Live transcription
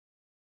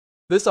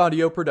This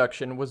audio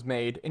production was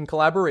made in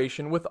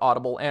collaboration with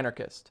Audible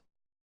Anarchist.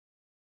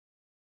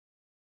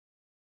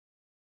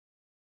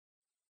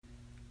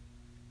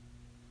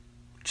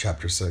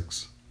 Chapter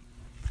 6.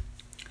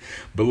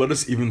 But let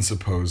us even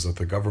suppose that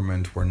the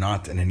government were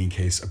not in any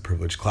case a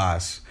privileged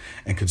class,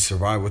 and could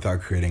survive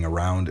without creating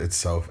around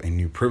itself a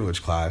new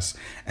privileged class,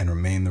 and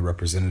remain the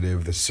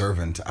representative, the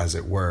servant, as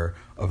it were,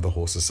 of the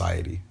whole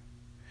society.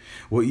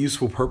 What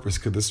useful purpose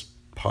could this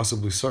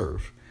possibly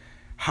serve?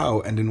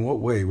 How and in what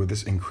way would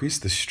this increase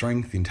the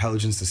strength, the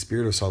intelligence, the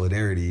spirit of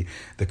solidarity,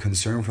 the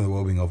concern for the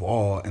well-being of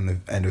all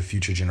and of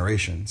future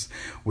generations,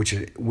 which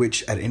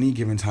at any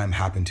given time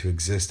happen to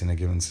exist in a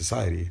given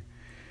society?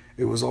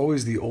 It was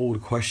always the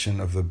old question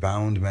of the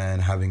bound man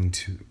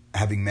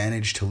having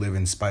managed to live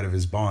in spite of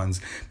his bonds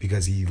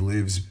because he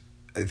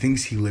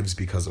thinks he lives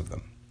because of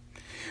them.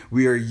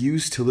 We are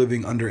used to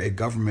living under a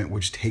government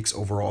which takes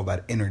over all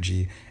that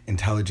energy,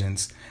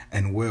 intelligence,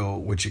 and will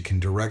which it can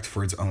direct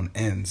for its own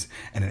ends,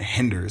 and it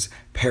hinders,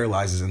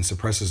 paralyzes, and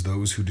suppresses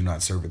those who do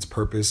not serve its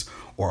purpose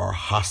or are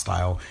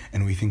hostile,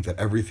 and we think that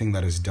everything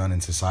that is done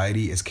in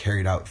society is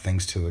carried out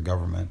thanks to the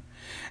government,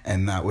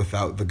 and that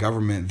without the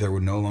government there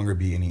would no longer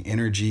be any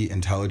energy,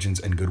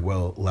 intelligence, and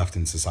goodwill left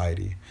in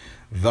society.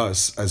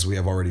 Thus, as we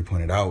have already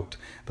pointed out,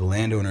 the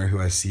landowner who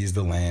has seized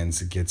the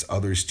lands gets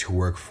others to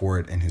work for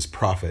it in his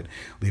profit,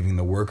 leaving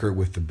the worker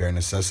with the bare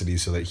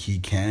necessities so that he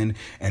can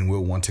and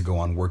will want to go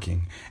on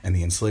working, and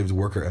the enslaved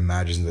worker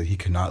imagines that he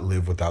cannot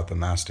live without the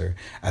master,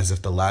 as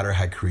if the latter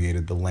had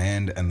created the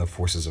land and the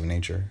forces of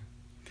nature.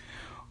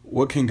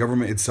 What can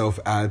government itself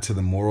add to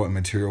the moral and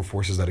material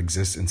forces that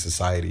exist in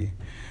society?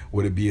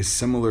 Would it be a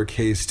similar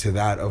case to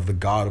that of the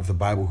God of the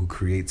Bible who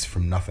creates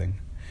from nothing?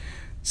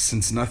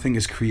 Since nothing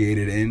is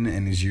created in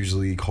and is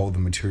usually called the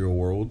material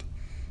world,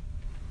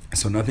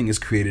 so nothing is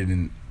created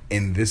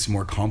in this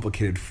more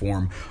complicated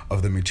form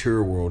of the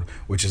material world,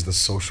 which is the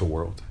social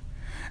world.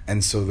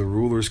 And so the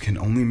rulers can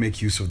only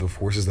make use of the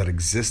forces that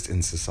exist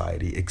in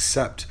society,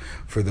 except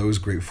for those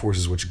great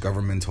forces which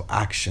governmental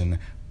action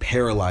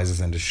paralyzes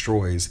and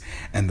destroys,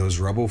 and those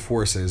rebel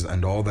forces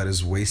and all that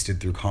is wasted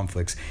through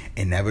conflicts,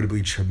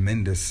 inevitably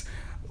tremendous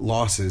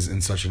losses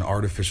in such an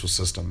artificial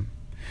system.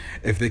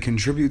 If they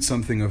contribute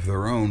something of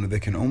their own, they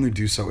can only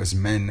do so as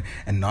men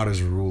and not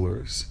as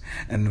rulers.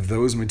 And of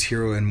those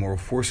material and moral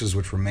forces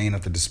which remain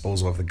at the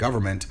disposal of the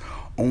government,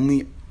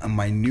 only a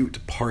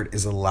minute part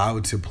is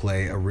allowed to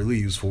play a really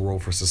useful role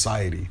for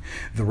society.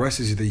 The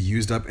rest is either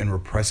used up in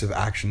repressive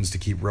actions to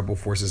keep rebel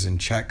forces in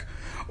check,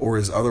 or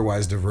is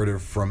otherwise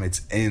diverted from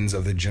its ends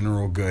of the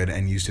general good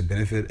and used to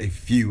benefit a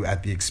few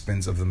at the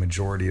expense of the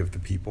majority of the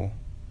people.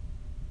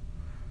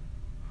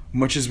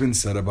 Much has been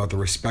said about the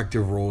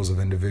respective roles of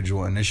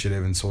individual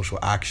initiative and social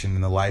action in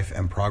the life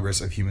and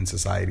progress of human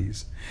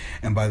societies,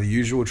 and by the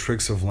usual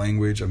tricks of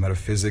language, of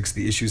metaphysics,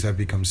 the issues have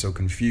become so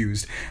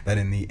confused that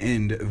in the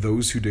end,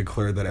 those who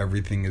declare that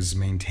everything is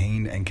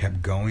maintained and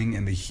kept going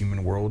in the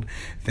human world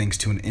thanks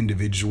to an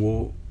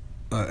individual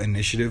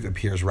initiative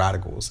appear as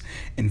radicals.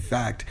 In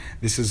fact,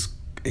 this is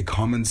a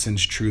common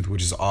sense truth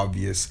which is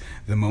obvious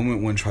the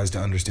moment one tries to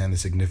understand the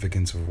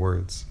significance of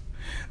words.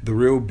 The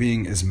real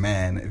being is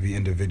man, the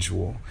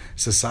individual.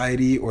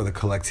 Society or the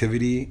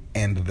collectivity,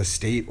 and the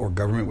state or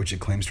government which it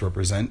claims to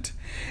represent,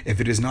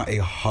 if it is not a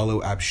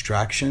hollow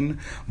abstraction,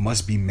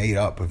 must be made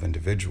up of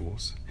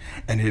individuals.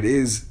 And it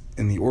is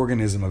in the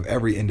organism of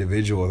every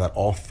individual that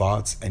all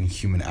thoughts and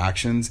human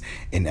actions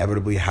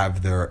inevitably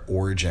have their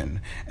origin,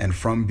 and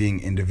from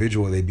being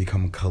individual they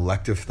become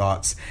collective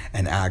thoughts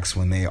and acts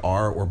when they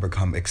are or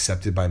become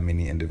accepted by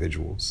many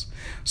individuals.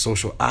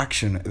 Social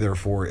action,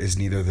 therefore, is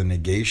neither the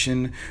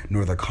negation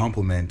nor the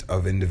complement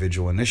of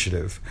individual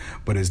initiative,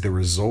 but is the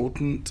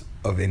resultant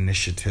of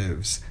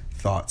initiatives,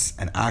 thoughts,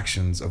 and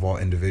actions of all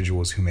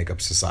individuals who make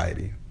up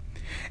society.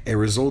 A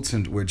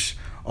resultant which,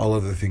 all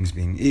other things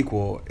being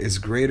equal, is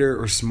greater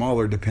or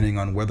smaller depending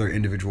on whether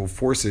individual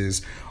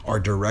forces are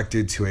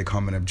directed to a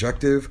common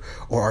objective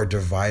or are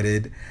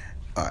divided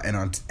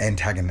and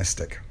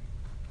antagonistic.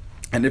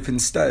 And if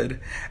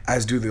instead,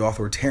 as do the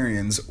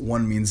authoritarians,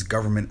 one means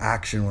government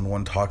action when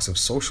one talks of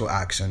social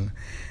action,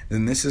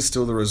 then this is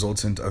still the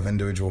resultant of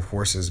individual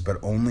forces,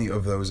 but only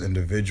of those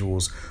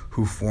individuals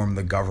who form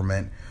the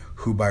government,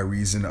 who by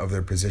reason of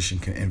their position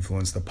can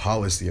influence the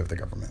policy of the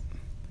government.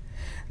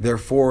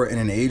 Therefore, in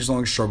an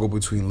age-long struggle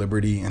between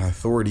liberty and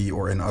authority,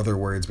 or in other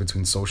words,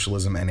 between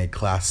socialism and a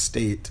class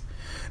state,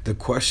 the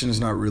question is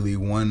not really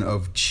one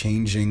of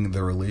changing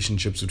the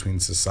relationships between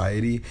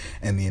society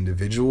and the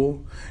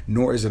individual,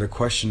 nor is it a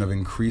question of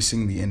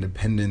increasing the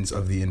independence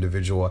of the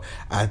individual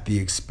at the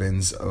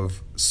expense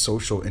of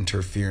social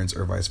interference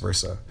or vice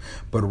versa,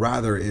 but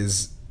rather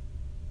is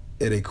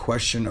it a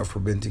question of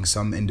preventing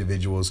some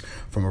individuals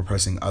from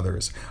oppressing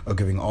others, of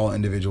giving all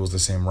individuals the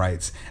same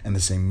rights and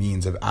the same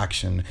means of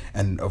action,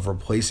 and of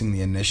replacing the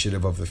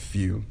initiative of the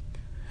few,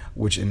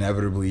 which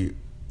inevitably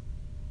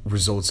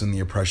results in the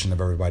oppression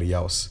of everybody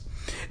else.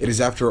 It is,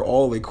 after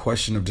all, a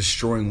question of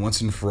destroying once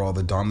and for all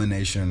the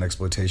domination and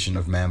exploitation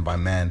of man by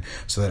man,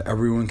 so that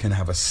everyone can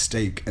have a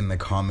stake in the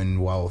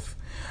commonwealth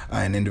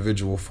And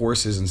individual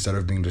forces, instead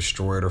of being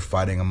destroyed or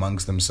fighting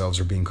amongst themselves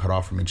or being cut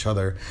off from each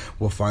other,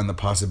 will find the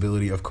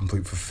possibility of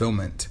complete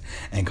fulfillment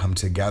and come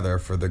together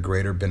for the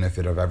greater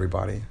benefit of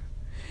everybody.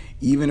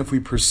 Even if we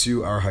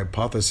pursue our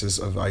hypothesis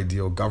of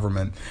ideal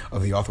government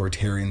of the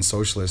authoritarian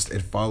socialist,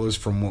 it follows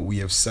from what we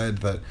have said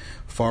that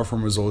far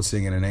from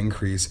resulting in an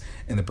increase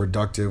in the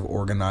productive,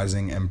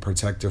 organizing, and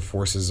protective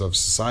forces of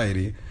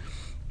society,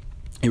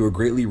 it will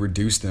greatly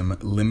reduce them,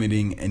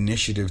 limiting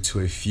initiative to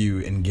a few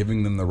and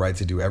giving them the right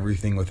to do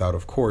everything without,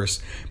 of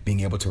course, being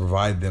able to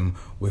provide them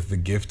with the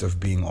gift of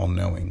being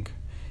all-knowing.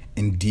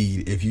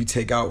 Indeed, if you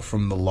take out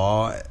from the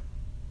law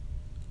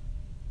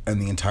and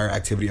the entire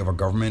activity of a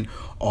government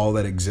all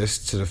that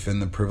exists to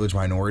defend the privileged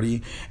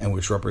minority and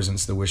which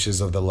represents the wishes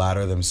of the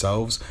latter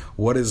themselves,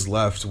 what is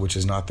left which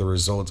is not the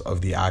result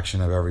of the action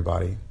of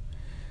everybody?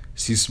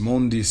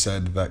 Sismondi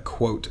said that,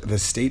 quote, "The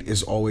state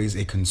is always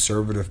a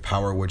conservative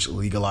power which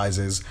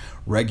legalizes,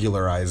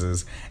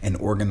 regularizes, and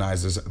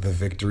organizes the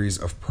victories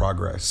of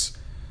progress,"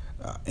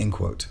 end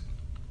quote.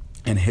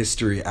 And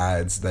history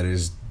adds that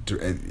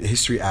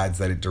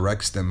it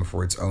directs them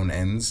for its own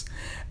ends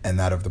and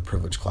that of the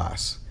privileged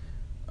class.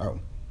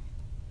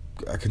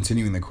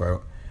 Continuing the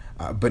quote,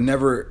 but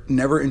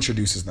never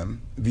introduces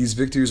them. These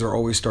victories are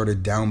always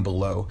started down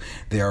below.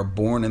 They are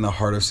born in the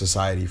heart of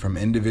society from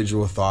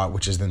individual thought,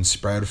 which is then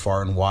spread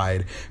far and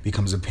wide,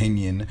 becomes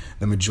opinion,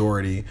 the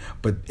majority.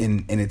 But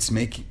in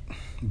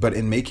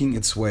making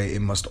its way,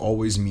 it must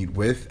always meet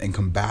with and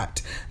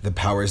combat the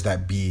powers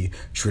that be: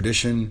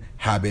 tradition,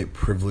 habit,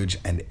 privilege,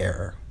 and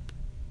error.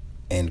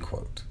 End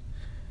quote.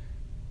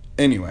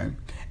 Anyway,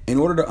 in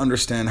order to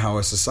understand how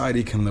a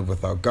society can live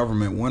without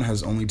government, one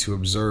has only to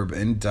observe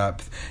in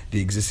depth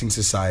the existing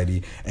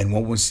society, and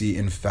one will see,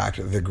 in fact,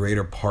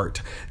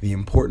 the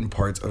important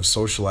parts of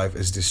social life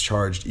is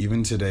discharged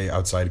even today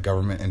outside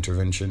government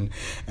intervention,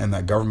 and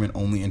that government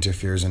only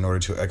interferes in order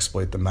to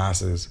exploit the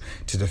masses,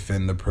 to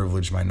defend the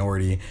privileged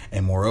minority,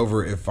 and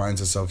moreover, it finds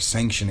itself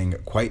sanctioning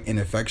quite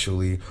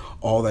ineffectually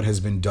all that has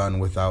been done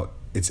without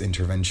its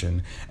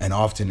intervention, and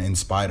often in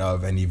spite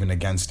of and even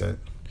against it.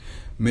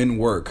 Men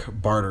work,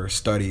 barter,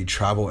 study,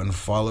 travel, and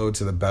follow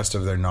to the best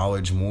of their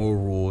knowledge moral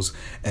rules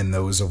and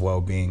those of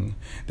well-being.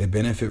 They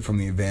benefit from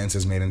the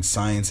advances made in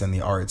science and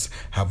the arts,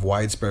 have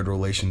widespread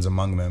relations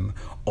among them,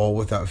 all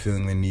without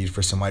feeling the need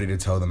for somebody to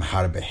tell them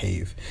how to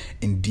behave.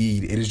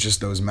 Indeed, it is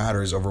just those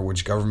matters over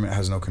which government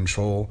has no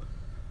control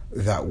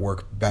that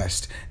work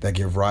best, that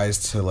give rise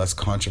to less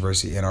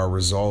controversy and are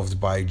resolved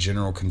by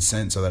general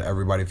consent so that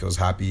everybody feels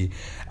happy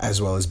as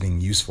well as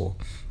being useful.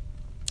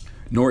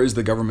 Nor is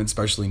the government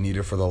specially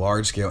needed for the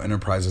large-scale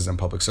enterprises and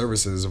public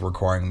services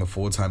requiring the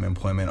full-time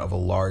employment of a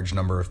large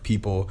number of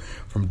people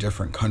from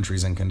different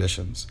countries and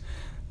conditions.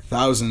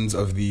 Thousands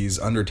of these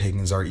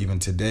undertakings are even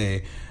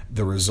today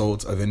the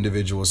result of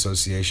individual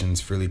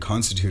associations freely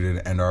constituted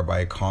and are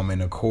by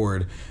common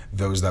accord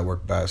those that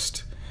work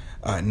best.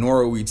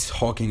 Nor are we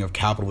talking of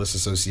capitalist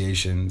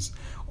associations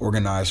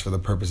organized for the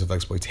purpose of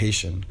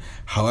exploitation,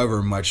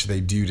 however much they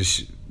do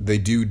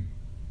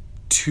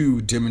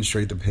to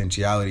demonstrate the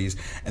potentialities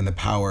and the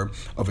power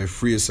of a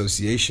free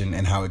association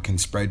and how it can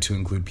spread to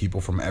include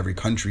people from every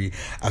country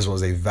as well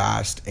as a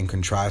vast and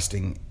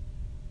contrasting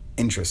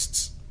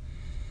interests.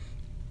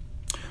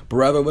 But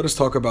rather, let us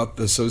talk about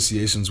the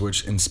associations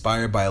which,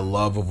 inspired by a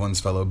love of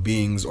one's fellow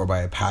beings or by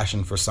a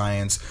passion for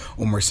science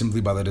or more simply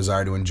by the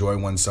desire to enjoy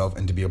oneself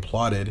and to be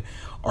applauded,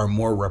 are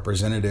more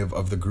representative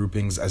of the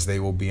groupings as they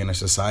will be in a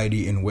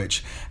society in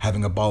which,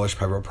 having abolished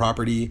private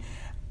property,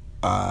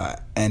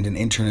 and an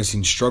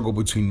internecine struggle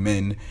between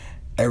men,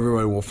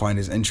 everybody will find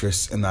his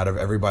interests in that of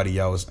everybody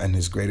else and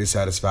his greatest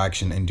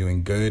satisfaction in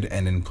doing good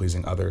and in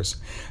pleasing others.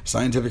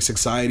 Scientific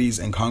societies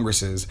and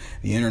congresses,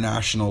 the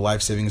International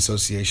Life-Saving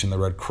Association, the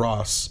Red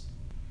Cross,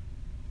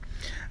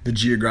 the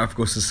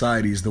geographical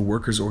societies, the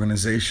workers'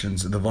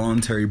 organizations, the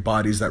voluntary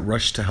bodies that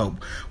rush to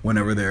help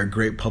whenever there are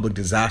great public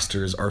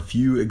disasters are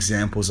few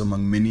examples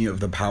among many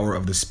of the power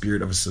of the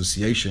spirit of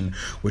association,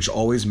 which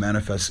always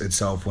manifests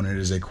itself when it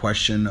is a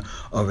question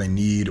of a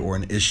need or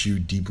an issue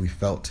deeply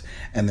felt,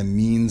 and the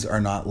means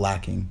are not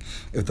lacking.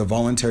 If the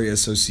voluntary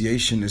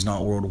association is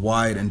not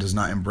worldwide and does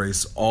not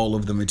embrace all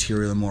of the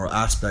material and moral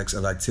aspects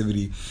of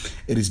activity,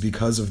 it is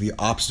because of the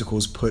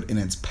obstacles put in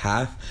its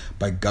path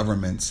by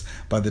governments,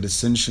 by the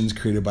dissensions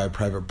created by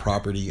private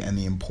property, and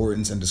the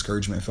importance and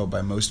discouragement felt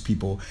by most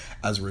people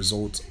as a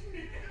result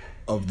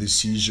of the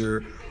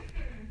seizure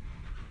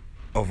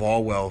of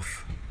all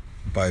wealth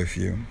by a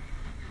few.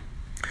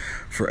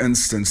 For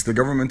instance, the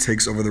government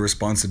takes over the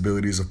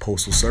responsibilities of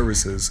postal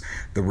services,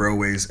 the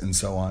railways, and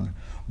so on.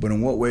 But in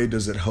what way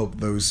does it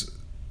help these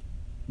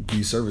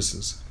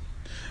services?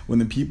 When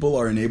the people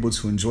are unable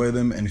to enjoy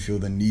them and feel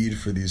the need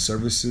for these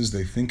services,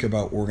 they think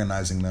about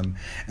organizing them,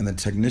 and the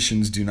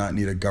technicians do not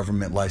need a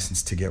government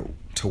license to get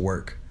to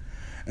work.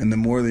 And the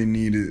more the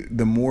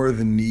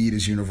need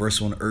is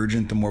universal and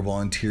urgent, the more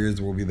volunteers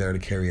will be there to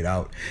carry it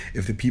out.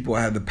 If the people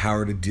had the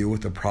power to deal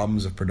with the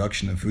problems of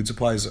production and food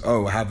supplies,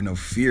 have no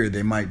fear,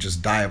 they might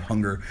just die of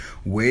hunger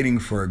waiting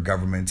for a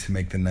government to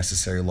make the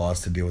necessary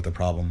laws to deal with the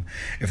problem.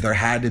 If there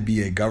had to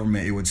be a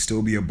government, it would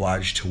still be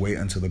obliged to wait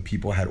until the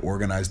people had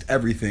organized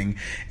everything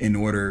in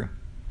order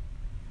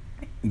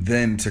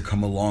then to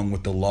come along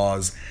with the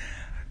laws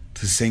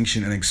to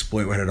sanction and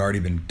exploit what had already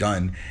been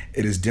done.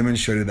 It is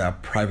demonstrated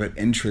that private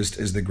interest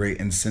is the great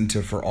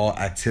incentive for all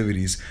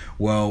activities.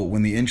 Well,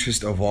 when the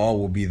interest of all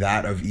will be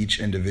that of each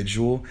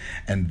individual,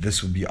 and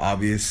this would be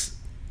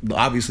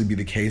obviously be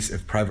the case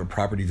if private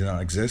property did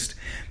not exist,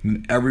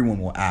 then everyone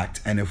will act.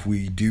 And if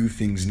we do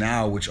things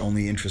now which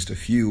only interest a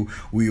few,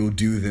 we will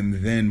do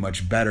them then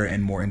much better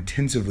and more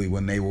intensively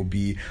when they will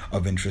be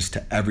of interest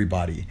to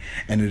everybody.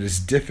 And it is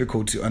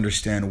difficult to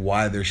understand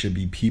why there should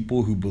be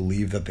people who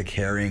believe that the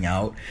carrying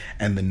out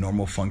and the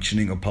normal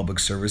functioning of public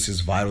services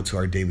vital to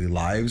our daily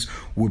lives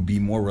would be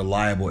more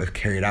reliable if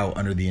carried out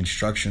under the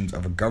instructions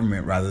of a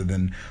government rather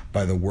than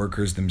by the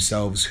workers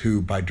themselves,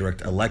 who by direct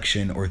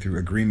election or through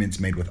agreements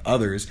made with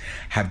others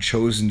have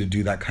chosen to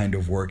do that kind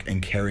of work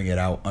and carrying it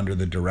out under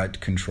the direct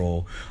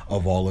control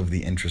of all of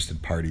the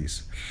interested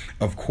parties.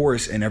 Of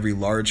course, in every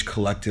large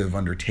collective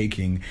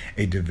undertaking,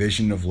 a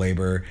division of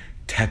labor,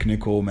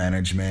 technical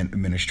management,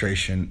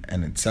 administration,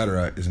 and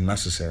etc. is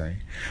necessary.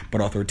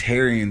 But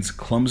authoritarians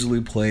clumsily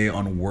play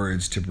on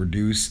words to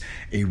produce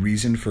a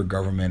reason for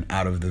government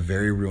out of the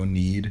very real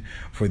need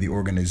for the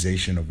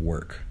organization of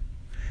work.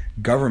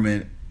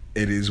 Government,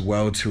 it is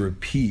well to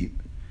repeat,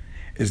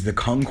 is the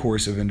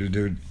concourse of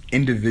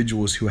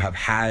individuals who have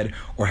had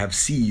or have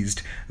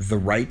seized the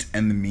right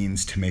and the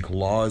means to make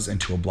laws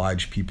and to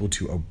oblige people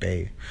to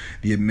obey.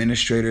 The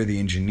administrator, the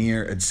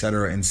engineer,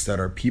 etc. instead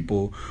are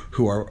people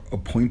who are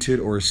appointed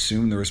or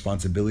assume the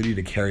responsibility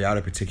to carry out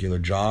a particular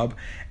job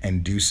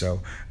and do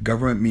so.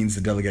 Government means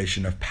the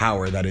delegation of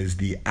power, that is,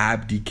 the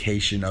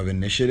abdication of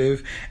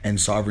initiative and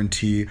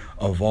sovereignty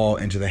of all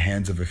into the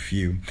hands of a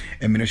few.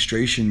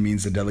 Administration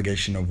means the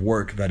delegation of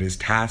work, that is,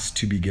 tasks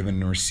to be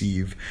given and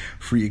receive,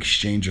 free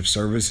exchange of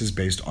services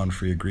based on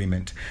free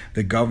agreement.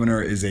 The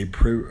governor is a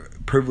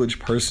privileged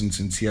person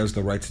since he has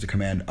the right to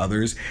command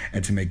others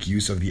and to make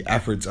use of the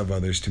efforts of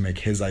others to make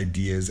his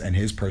ideas and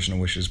his personal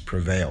wishes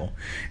prevail.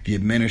 The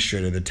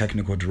administrator, the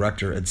technical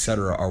director,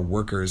 etc. are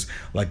workers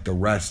like the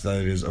rest,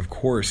 that is, of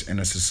course, in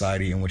a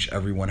society in which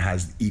everyone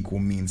has equal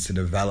means to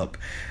develop,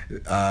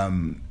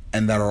 and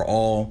that are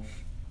all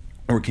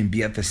or can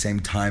be at the same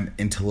time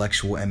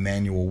intellectual and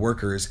manual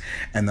workers,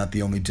 and that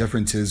the only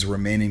differences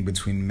remaining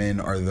between men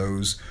are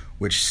those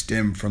which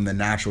stem from the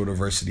natural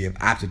diversity of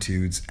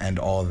aptitudes, and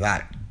all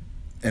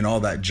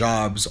that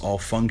jobs, all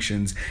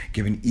functions,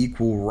 give an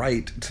equal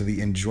right to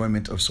the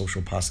enjoyment of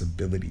social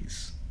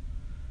possibilities.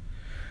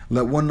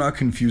 Let one not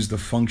confuse the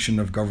function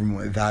of government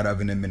with that of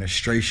an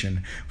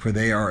administration, for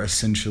they are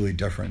essentially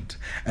different.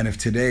 And if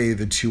today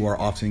the two are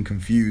often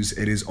confused,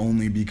 it is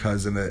only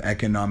because of an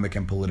economic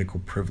and political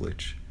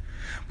privilege.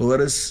 But let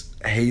us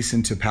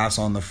hasten to pass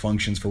on the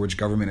functions for which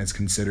government is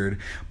considered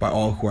by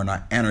all who are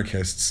not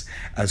anarchists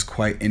as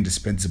quite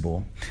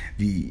indispensable.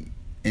 The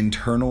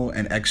internal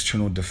and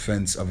external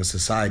defense of a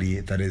society,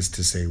 that is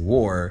to say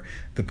war,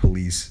 the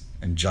police,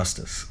 and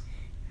justice.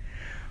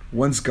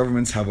 Once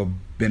governments have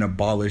been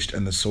abolished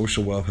and the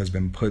social wealth has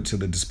been put to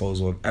the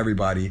disposal of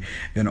everybody,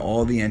 then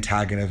all the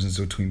antagonisms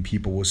between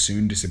people will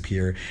soon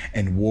disappear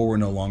and war will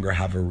no longer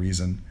have a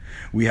reason.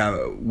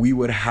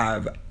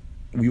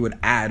 We would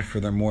add,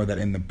 furthermore, that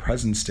in the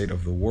present state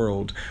of the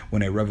world,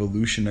 when a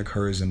revolution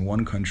occurs in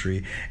one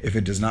country, if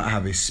it does not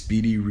have a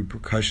speedy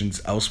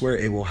repercussions elsewhere,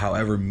 it will,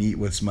 however, meet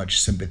with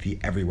much sympathy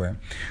everywhere.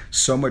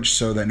 So much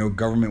so that no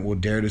government will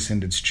dare to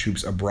send its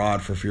troops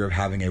abroad for fear of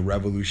having a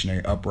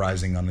revolutionary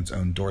uprising on its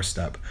own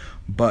doorstep.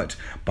 But,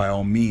 by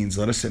all means,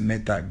 let us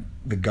admit that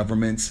the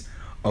governments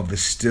of the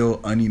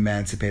still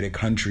unemancipated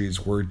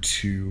countries were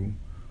to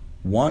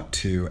want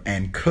to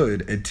and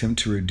could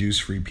attempt to reduce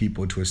free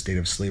people to a state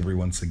of slavery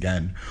once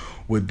again.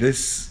 Would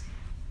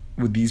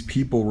these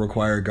people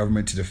require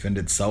government to defend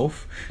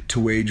itself?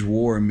 To wage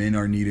war, men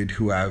are needed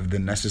who have the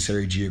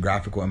necessary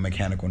geographical and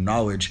mechanical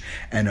knowledge,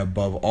 and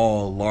above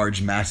all,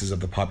 large masses of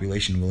the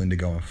population willing to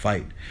go and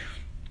fight.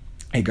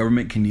 A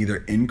government can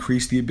neither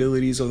increase the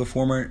abilities of the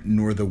former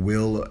nor the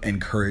will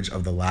and courage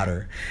of the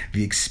latter.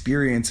 The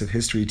experience of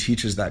history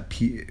teaches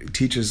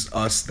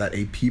us that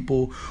a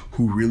people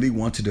who really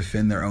want to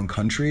defend their own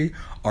country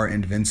are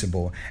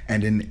invincible.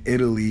 And in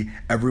Italy,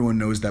 everyone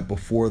knows that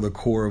before the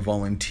corps of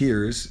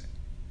volunteers,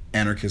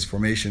 anarchist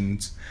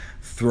formations,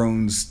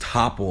 thrones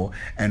topple,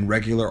 and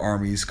regular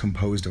armies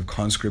composed of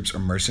conscripts or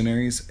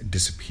mercenaries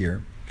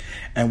disappear.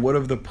 And what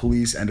of the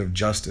police and of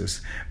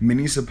justice?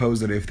 Many suppose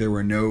that if there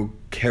were no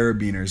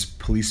carabiners,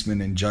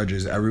 policemen, and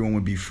judges, everyone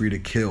would be free to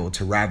kill,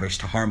 to ravish,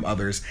 to harm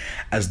others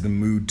as the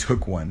mood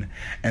took one,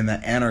 and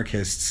that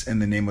anarchists, in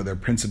the name of their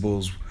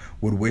principles,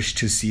 would wish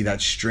to see that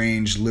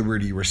strange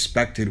liberty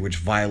respected which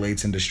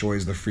violates and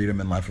destroys the freedom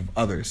and life of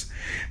others.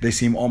 They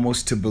seem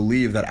almost to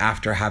believe that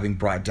after having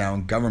brought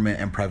down government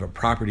and private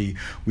property,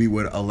 we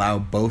would allow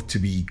both to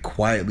be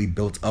quietly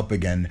built up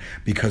again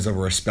because of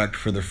respect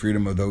for the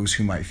freedom of those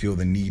who might feel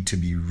the need to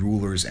be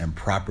rulers and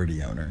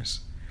property owners.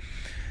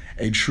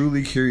 A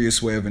truly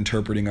curious way of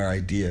interpreting our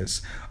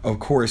ideas. Of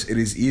course, it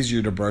is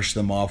easier to brush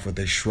them off with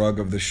a shrug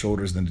of the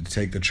shoulders than to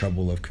take the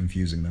trouble of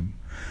confusing them.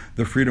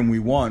 The freedom we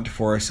want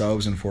for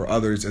ourselves and for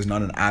others is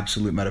not an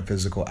absolute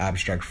metaphysical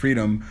abstract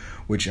freedom,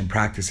 which in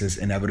practice is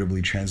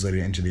inevitably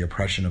translated into the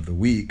oppression of the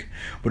weak,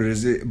 but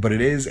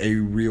it is a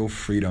real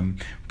freedom,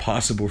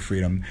 possible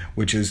freedom,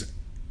 which is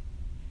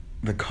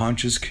the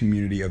conscious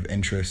community of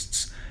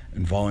interests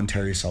and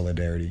voluntary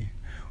solidarity.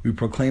 We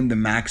proclaim the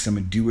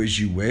maxim, do as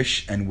you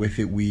wish, and with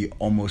it we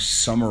almost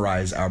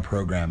summarize our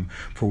program,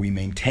 for we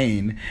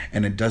maintain,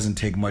 and it doesn't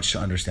take much to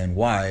understand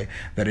why,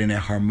 that in a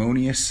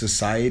harmonious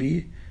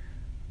society,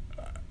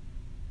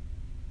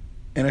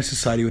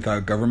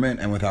 without government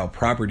and without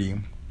property,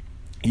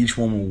 each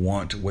one will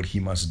want what he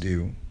must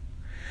do.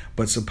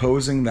 But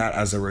supposing that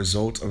as a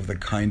result of the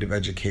kind of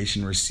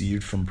education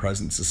received from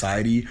present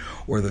society,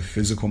 or the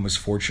physical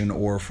misfortune,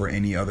 or for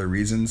any other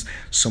reasons,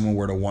 someone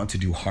were to want to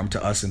do harm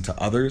to us and to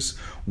others,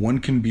 one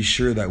can be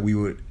sure that we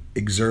would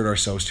exert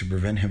ourselves to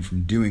prevent him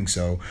from doing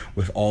so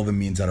with all the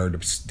means at our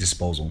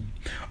disposal.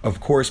 Of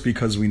course,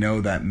 because we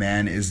know that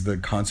man is the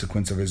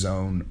consequence of his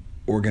own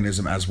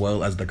organism as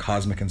well as the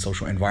cosmic and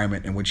social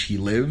environment in which he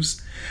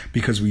lives,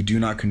 because we do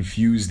not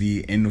confuse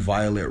the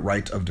inviolate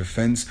right of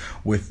defense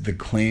with the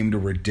claimed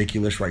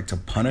ridiculous right to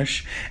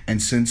punish,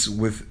 and since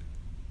with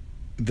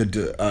the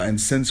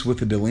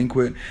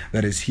delinquent,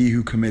 that is he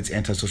who commits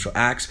antisocial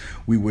acts,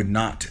 we would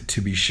not, to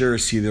be sure,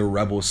 see the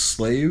rebel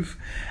slave,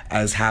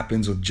 as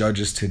happens with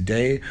judges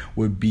today,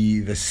 would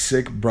be the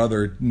sick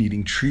brother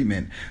needing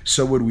treatment,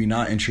 so would we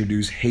not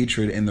introduce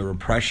hatred in the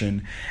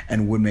repression,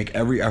 and would make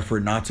every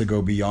effort not to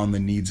go beyond the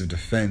needs of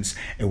defense,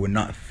 and would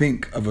not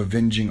think of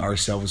avenging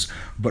ourselves,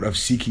 but of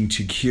seeking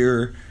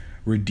to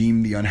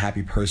redeem the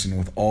unhappy person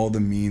with all the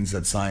means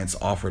that science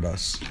offered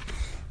us.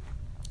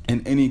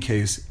 In any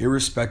case,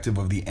 irrespective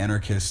of the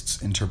anarchist's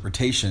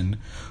interpretation,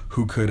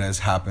 who could, as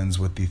happens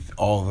with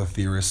all the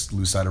theorists,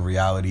 lose sight of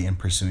reality in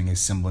pursuing a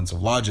semblance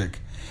of logic,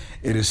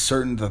 it is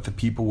certain that the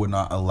people would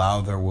not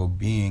allow their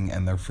well-being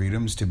and their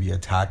freedoms to be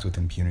attacked with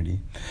impunity.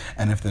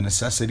 And if the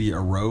necessity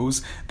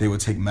arose, they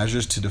would take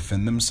measures to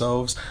defend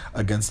themselves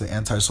against the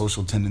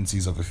antisocial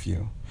tendencies of a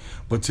few.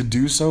 But to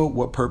do so,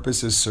 what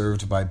purpose is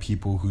served by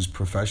people whose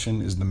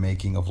profession is the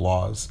making of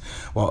laws,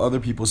 while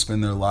other people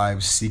spend their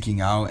lives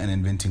seeking out and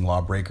inventing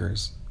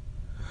lawbreakers?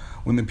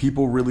 When the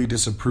people really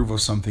disapprove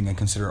of something and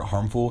consider it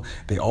harmful,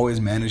 they always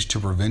manage to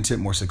prevent it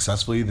more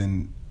successfully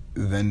than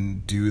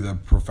do the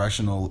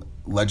professional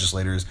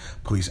legislators,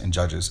 police, and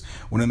judges.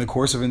 When in the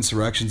course of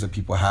insurrections that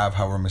people have,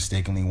 however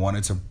mistakenly,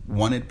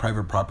 wanted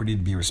private property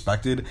to be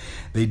respected,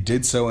 they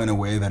did so in a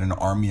way that an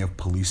army of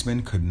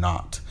policemen could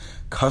not.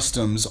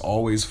 Customs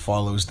always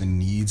follows the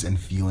needs and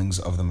feelings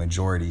of the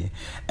majority,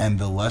 and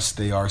the less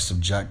they are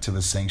subject to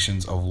the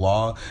sanctions of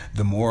law,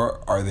 the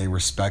more are they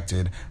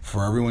respected,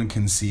 for everyone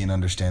can see and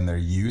understand their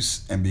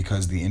use, and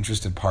because the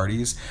interested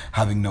parties,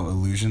 having no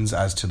illusions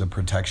as to the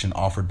protection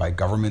offered by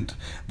government,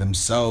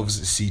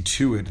 themselves see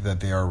to it that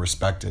they are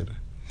respected.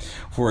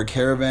 For a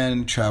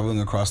caravan traveling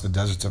across the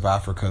deserts of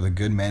Africa, the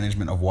good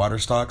management of water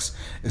stocks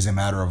is a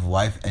matter of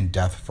life and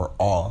death for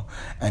all,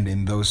 and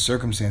in those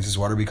circumstances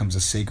water becomes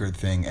a sacred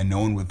thing and no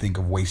one would think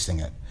of wasting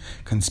it.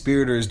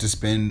 Conspirators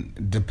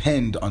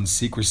depend on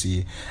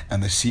secrecy,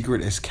 and the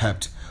secret is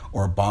kept,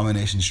 or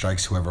abomination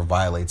strikes whoever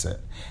violates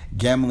it.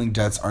 Gambling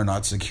debts are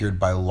not secured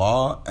by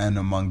law, and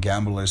among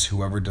gamblers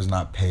whoever does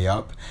not pay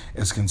up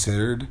is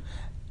considered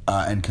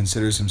and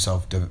considers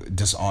himself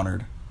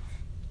dishonored.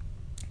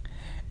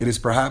 It is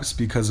perhaps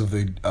because of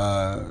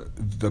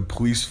the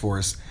police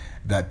force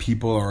that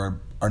people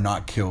are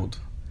not killed.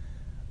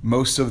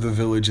 Most of the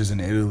villages in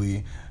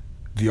Italy,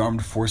 the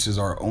armed forces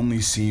are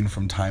only seen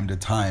from time to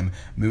time.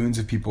 Millions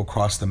of people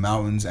cross the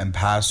mountains and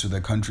pass through the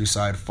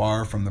countryside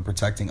far from the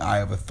protecting eye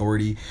of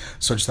authority,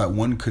 such that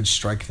one could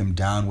strike them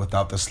down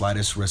without the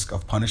slightest risk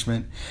of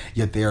punishment.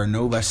 Yet they are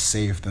no less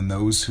safe than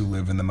those who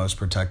live in the most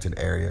protected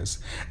areas.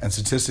 And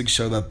statistics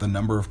show that the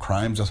number of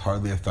crimes is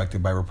hardly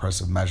affected by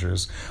repressive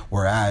measures,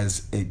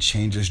 whereas it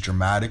changes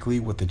dramatically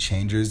with the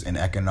changes in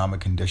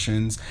economic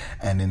conditions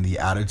and in the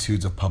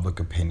attitudes of public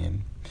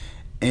opinion.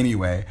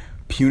 Anyway,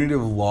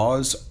 punitive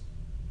laws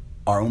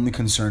are only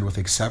concerned with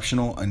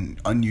exceptional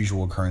and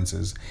unusual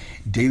occurrences.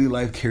 Daily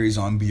life carries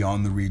on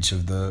beyond the reach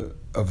of the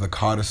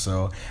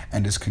codicil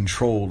and is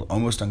controlled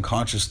almost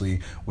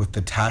unconsciously with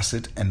the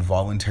tacit and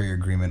voluntary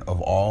agreement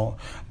of all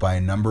by a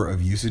number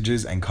of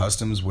usages and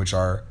customs which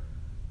are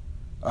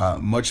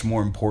much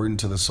more important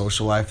to the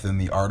social life than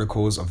the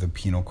articles of the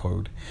penal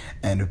code,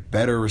 and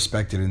better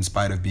respected in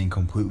spite of being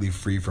completely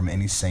free from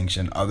any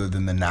sanction other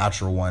than the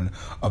natural one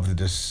of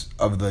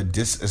the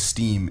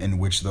disesteem in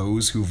which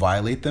those who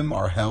violate them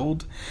are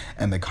held,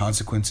 and the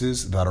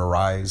consequences that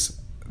arise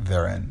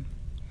therein.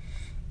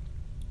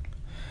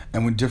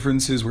 And when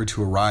differences were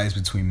to arise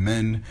between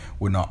men,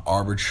 would not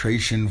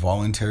arbitration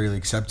voluntarily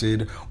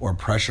accepted or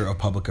pressure of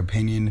public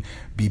opinion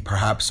be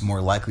perhaps more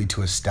likely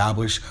to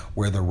establish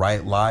where the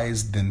right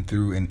lies than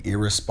through an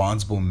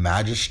irresponsible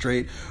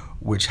magistrate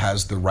which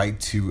has the right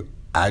to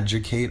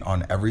adjudicate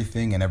on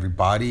everything and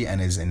everybody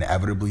and is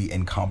inevitably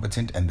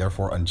incompetent and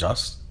therefore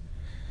unjust?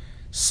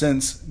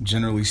 Since,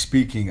 generally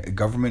speaking, a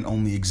government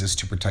only exists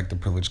to protect the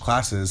privileged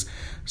classes,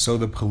 so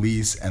the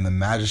police and the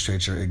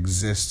magistrature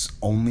exists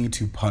only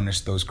to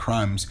punish those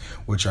crimes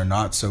which are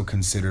not so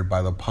considered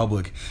by the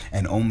public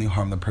and only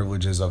harm the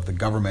privileges of the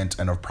government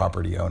and of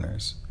property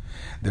owners.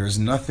 There is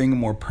nothing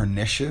more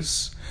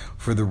pernicious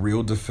for the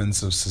real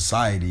defense of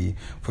society,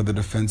 for the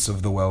defense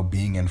of the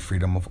well-being and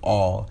freedom of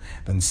all,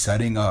 than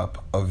setting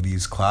up of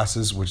these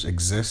classes which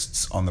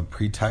exists on the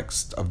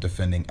pretext of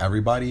defending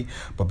everybody,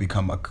 but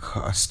become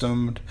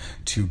accustomed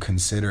to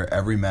consider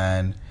every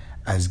man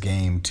as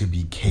game to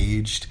be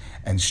caged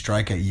and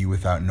strike at you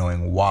without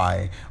knowing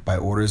why, by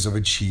orders of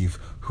a chief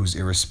whose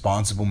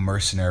irresponsible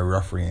mercenary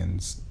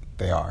ruffians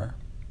they are.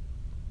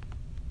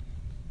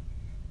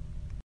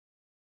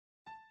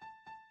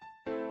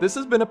 This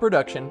has been a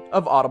production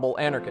of Audible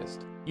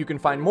Anarchist. You can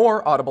find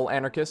more Audible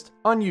Anarchist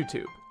on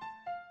YouTube.